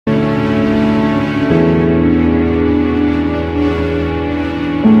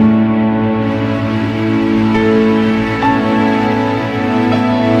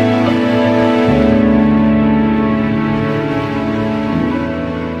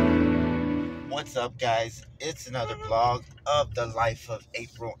What's up, guys? It's another vlog of the life of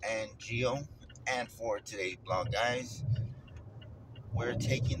April and Gio. And for today's vlog, guys, we're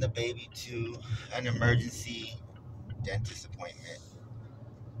taking the baby to an emergency dentist appointment.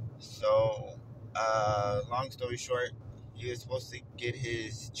 So, long story short, he was supposed to get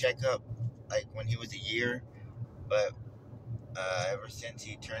his checkup like when he was a year, but ever since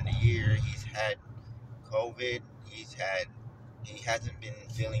he turned a year, he's had COVID. He hasn't been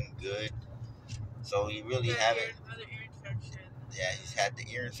feeling good. So he really haven't. Another ear infection. Yeah, he's had the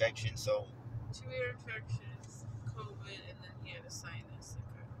ear infection. So 2 ear infections, COVID, and then he had a sinus,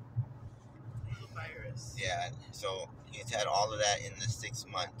 like a little virus. yeah, so he's had all of that in the 6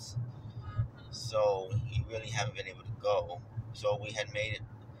 months. So he really haven't been able to go. So we had made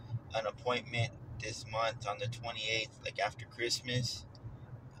an appointment this month on the 28th, like after Christmas,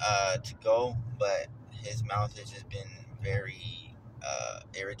 to go. But his mouth has just been very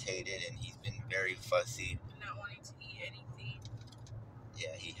irritated, and he's been very fussy. Not wanting to eat anything.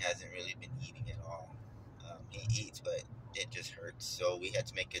 Yeah, he hasn't really been eating at all. He eats, but it just hurts. So we had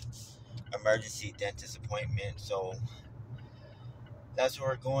to make an emergency dentist appointment. So that's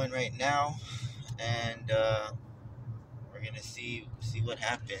where we're going right now, and we're gonna see what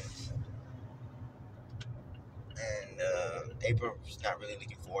happens. And April's not really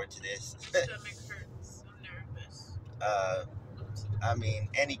looking forward to this. Stomach hurts. I'm nervous. I mean,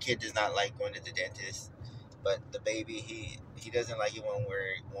 any kid does not like going to the dentist, but the baby, he doesn't like it when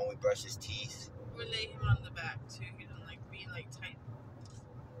we brush his teeth. We lay him on the back too. He doesn't like being like tight.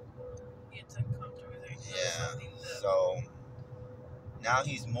 He gets uncomfortable with it. Yeah. So now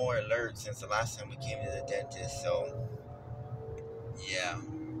he's more alert since the last time we came to the dentist. So yeah,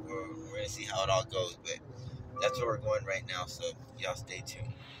 we're gonna see how it all goes, but that's where we're going right now. So y'all stay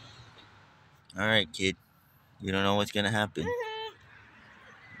tuned. All right, kid. You don't know what's gonna happen,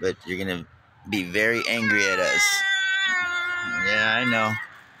 but you're gonna be very angry at us. Yeah, I know.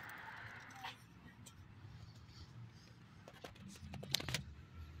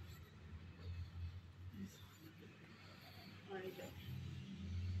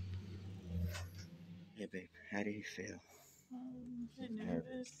 Hey, babe, how do you feel? I'm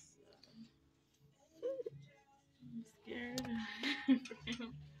nervous. I'm scared.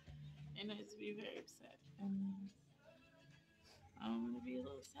 And I'd be very upset. I'm gonna be a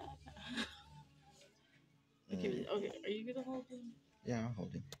little sad. Okay, are you gonna hold him? Yeah, I'll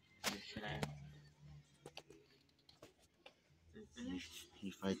hold him. Should I? He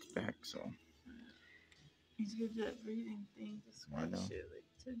fights back, so. He's gonna do that breathing thing to squash it like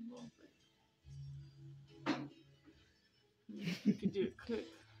 10 more. You can do it quick.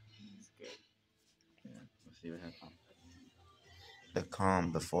 That's good. Yeah, we'll see what happens. The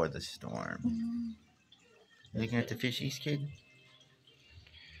calm before the storm. You looking at the fishies, kid?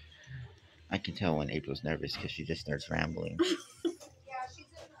 I can tell when April's nervous because she just starts rambling.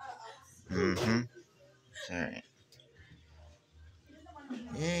 Mm-hmm. It's alright.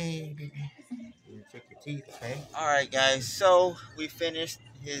 Yay, baby. You check your teeth, okay? Alright, guys. So, we finished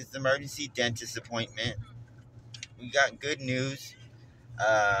his emergency dentist appointment. We got good news.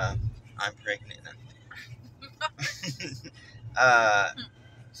 I'm pregnant.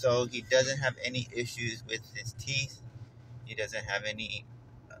 So, he doesn't have any issues with his teeth. He doesn't have any...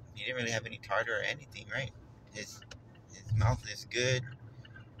 he didn't really have any tartar or anything, right? His mouth is good.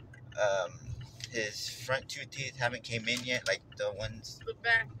 His front 2 teeth haven't came in yet, like the ones. The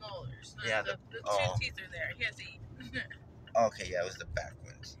back molars. Yeah, the 2 teeth are there. He has to eat. Okay, yeah, it was the back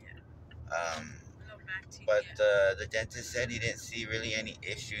ones. Yeah. No back teeth. But the dentist said he didn't see really any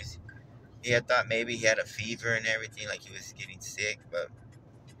issues. He had thought maybe he had a fever and everything, like he was getting sick, but.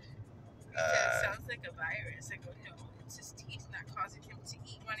 It sounds like a virus. I go, no, it's his teeth not causing him to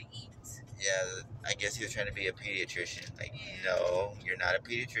want to eat. Yeah, I guess he was trying to be a pediatrician. Like, no, you're not a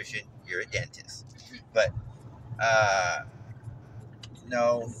pediatrician. You're a dentist. But,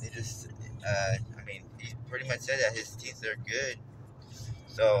 no, it just, I mean, he pretty much said that his teeth are good.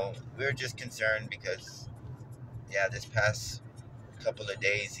 So, we're just concerned because, yeah, this past couple of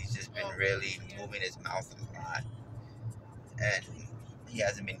days, he's just been really moving his mouth a lot. And he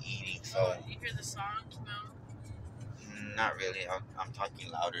hasn't been eating, so. You hear the songs now? Not really. I'm talking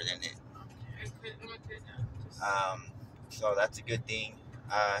louder than it. Okay. So that's a good thing.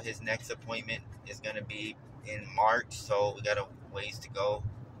 His next appointment is gonna be in March, so we got a ways to go.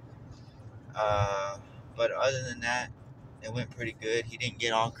 But other than that, it went pretty good. He didn't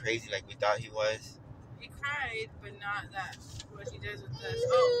get all crazy like we thought he was. He cried, but not that. What he does with us.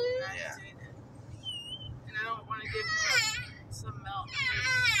 Oh, now he's doing it. And I don't want to give him some milk.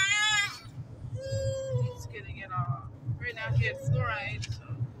 He's getting it all. Right now he had fluoride, so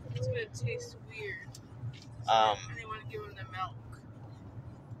It's gonna taste weird. Um, I didn't want to give him the milk.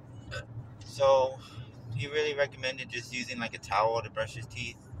 So he really recommended just using like a towel to brush his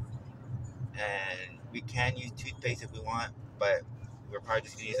teeth, and we can use toothpaste if we want, but we're probably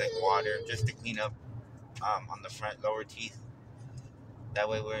just gonna use like water just to clean up on the front lower teeth. That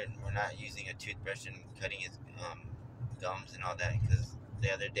way we're not using a toothbrush and cutting his gums and all that, because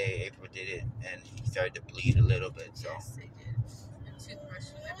the other day April did it and he started to bleed a little bit. So yes, they did. And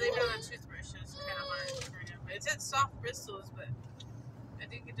toothbrushes. I blame it on the toothbrush. It's kind of hard for him. It said soft bristles, but I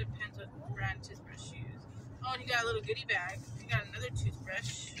think it depends what brand toothbrush you use. Oh, and he got a little goodie bag. He got another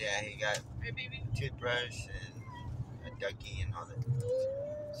toothbrush. yeah, he got Right, baby? toothbrush and a ducky and all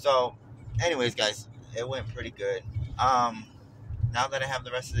that. So, anyways, guys, it went pretty good. Now that I have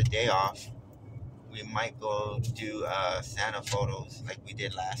the rest of the day off, we might go do Santa photos like we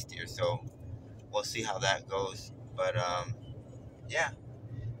did last year. So we'll see how that goes. But yeah,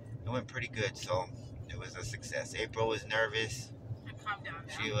 it went pretty good. So it was a success. April was nervous. Calm down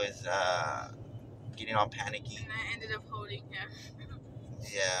now. She was getting all panicky. And I ended up holding him.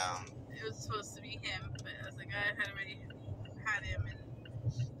 Yeah. It was supposed to be him, but I was like, I had already had him,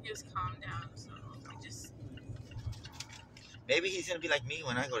 and he was calmed down. So we just. Maybe he's gonna be like me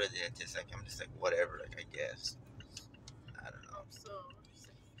when I go to the dentist. Like I'm just like whatever. Like I guess. I don't know. So just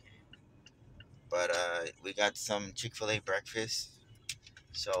like, okay. But we got some Chick-fil-A breakfast,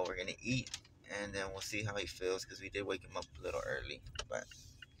 so we're gonna eat, and then we'll see how he feels, because we did wake him up a little early. But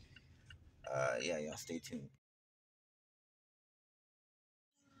yeah, y'all stay tuned.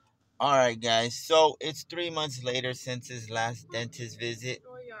 All right, guys. So it's 3 months later since his last dentist visit,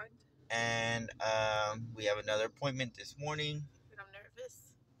 Oh, yeah. and we have another appointment this morning. But I'm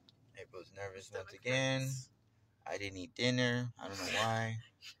nervous. April's nervous Stomach once again. hurts. I didn't eat dinner. I don't know why.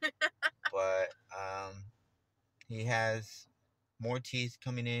 But he has more teeth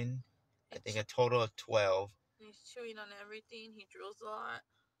coming in. I think a total of 12. He's chewing on everything. He drools a lot.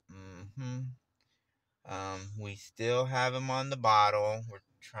 We still have him on the bottle. We're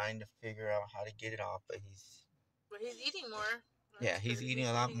trying to figure out how to get it off, but he's eating more. yeah, he's eating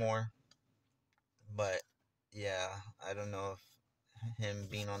a lot more. But yeah, I don't know if him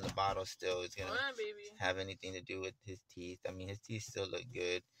being on the bottle still is gonna have anything to do with his teeth. I mean, his teeth still look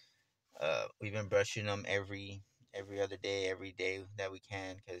good. We've been brushing them every other day, every day that we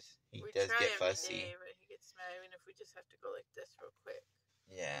can, because he does get fussy. Day, but he gets mad even if we just have to go like this real quick.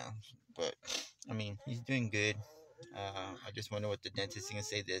 Yeah, but I mean, he's doing good. I just wonder what the dentist is gonna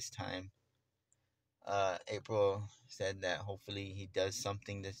say this time. April said that hopefully he does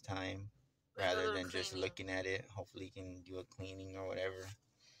something this time rather than just looking at it. Hopefully he can do a cleaning or whatever.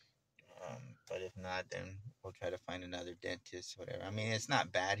 But if not, then we'll try to find another dentist, whatever. I mean, it's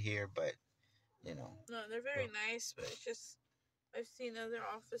not bad here, but you know. No, they're very nice, but it's just I've seen other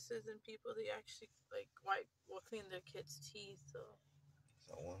offices and people they actually like will clean their kids' teeth. So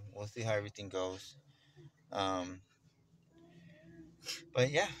we'll see how everything goes. But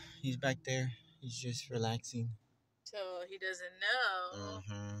yeah, he's back there. He's just relaxing. So he doesn't know.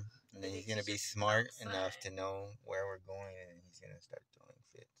 And then he's gonna be smart enough to know where we're going, and he's gonna start throwing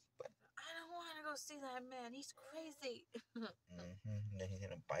fits. But I don't want to go see that man. He's crazy. And then he's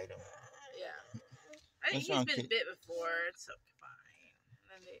gonna bite him. Yeah. I think he's been bit before. It's okay, fine. And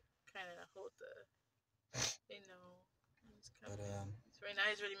then they kind of hold they know. But so right now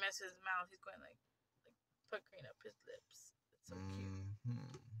he's already messing his mouth. He's going like puckering up his lips. It's so cute.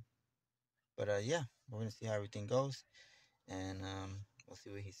 But yeah, we're gonna see how everything goes, and we'll see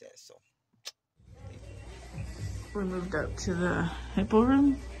what he says. So we moved up to the hippo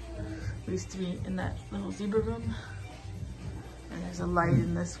room. We used to be in that little zebra room, and there's a light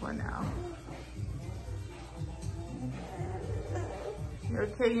in this one now. You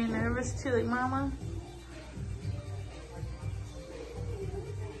okay? You're nervous too, like mama?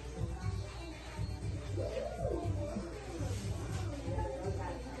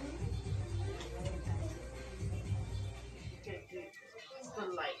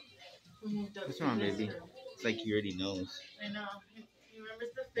 what's wrong, baby? It's like he already knows. I know. He remembers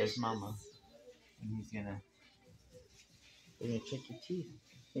the fish. There's mama. And we're gonna check your teeth.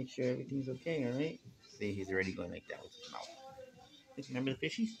 Make sure everything's okay, alright? See, he's already going like that with his mouth. Remember the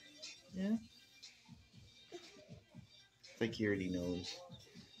fishies? Yeah. It's like he already knows.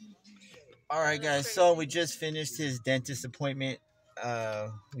 Alright, guys, so we just finished his dentist appointment.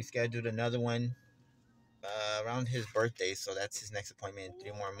 We scheduled another one around his birthday, so that's his next appointment in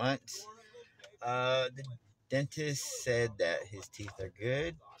 3 more months. The dentist said that his teeth are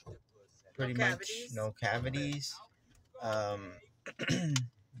good, pretty much no cavities.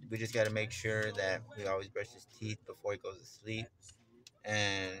 We just got to make sure that we always brush his teeth before he goes to sleep,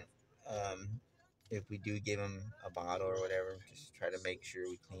 and if we do give him a bottle or whatever, just try to make sure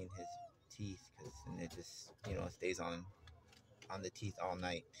we clean his teeth, because then it just, stays on the teeth all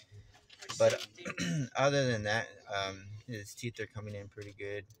night. But other than that, his teeth are coming in pretty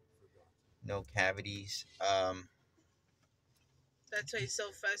good. No cavities. That's why he's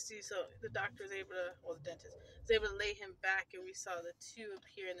so fussy. So the doctor was able to, well, the dentist was able to lay him back, and we saw the tooth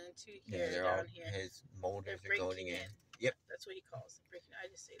here and then two here and down here. His molars are going in. Yep. That's what he calls it, breaking. I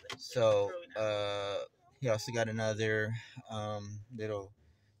just say that. So, he also got another little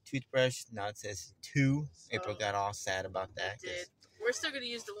toothbrush. Now it says 2. April got all sad about that. We're still gonna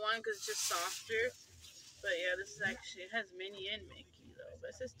use the one because it's just softer. But yeah, this is actually, it has Minnie and Mickey though. But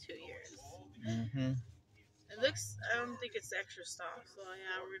it says 2 years. Mhm. It looks, I don't think it's extra soft. So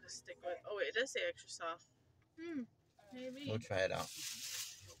yeah, we're gonna stick with. Oh wait, it does say extra soft. Maybe. We'll try it out.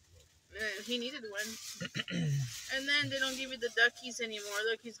 He needed one. And then they don't give you the duckies anymore.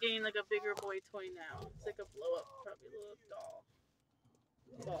 Look, he's getting like a bigger boy toy now. It's like a blow up, probably a little doll.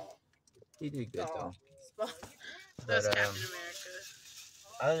 Ball. He did good though. That's Captain America.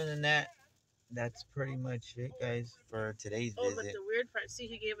 Other than that, that's pretty much it, guys, for today's visit. But the weird part, see,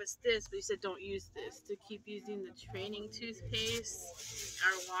 he gave us this, but he said don't use this. To keep using the training toothpaste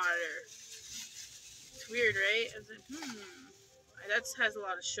or water. It's weird, right? I was like, That has a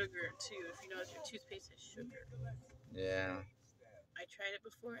lot of sugar, too. If you notice, your toothpaste has sugar. Yeah. I tried it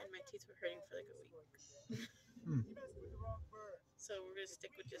before, and my teeth were hurting for like a week. So we're going to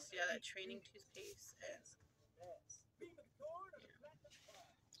stick with just, that training toothpaste.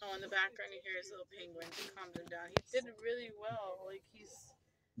 Oh, in the background, you hear his little penguin. He calmed him down. He did really well. Like,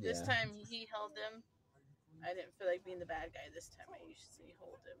 this time, he held him. I didn't feel like being the bad guy this time. I usually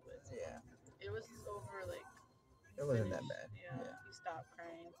hold him, but it was over, like, it wasn't that bad. Yeah, he stopped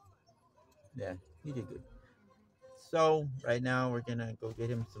crying. Yeah, he did good. So, right now, we're going to go get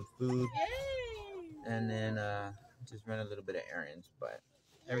him some food. Yay! And then just run a little bit of errands. But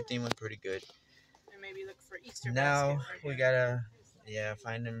everything went pretty good. And maybe look for Easter now, basket. We got to,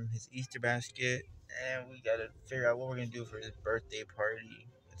 find him his Easter basket. And we got to figure out what we're going to do for his birthday party.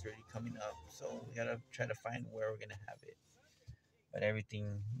 It's already coming up. So, we got to try to find where we're going to have it. But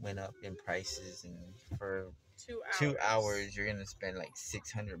everything went up in prices, and for 2 hours, you're gonna spend like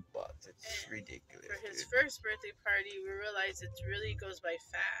 $600. It's ridiculous. For his first birthday party, we realized it really goes by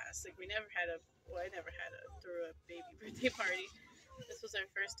fast. Like, I never had a throw a baby birthday party. This was our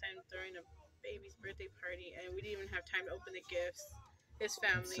first time throwing a baby's birthday party, and we didn't even have time to open the gifts. His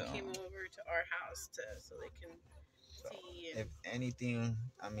family came over to our house so they can see. If anything,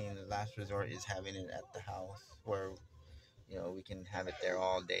 I mean, the last resort is having it at the house where, we can have it there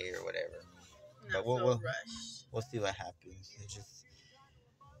all day or whatever. But we'll see what happens. It's just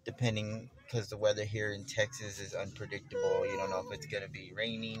depending, because the weather here in Texas is unpredictable. You don't know if it's gonna be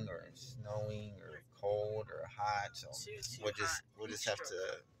raining or snowing or cold or hot. So we'll just have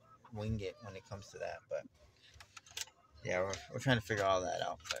to wing it when it comes to that. But yeah, we're trying to figure all that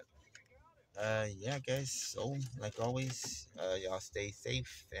out. But yeah, guys. So like always, y'all stay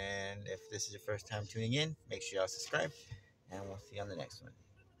safe. And if this is your first time tuning in, make sure y'all subscribe. And we'll see you on the next one.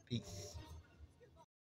 Peace.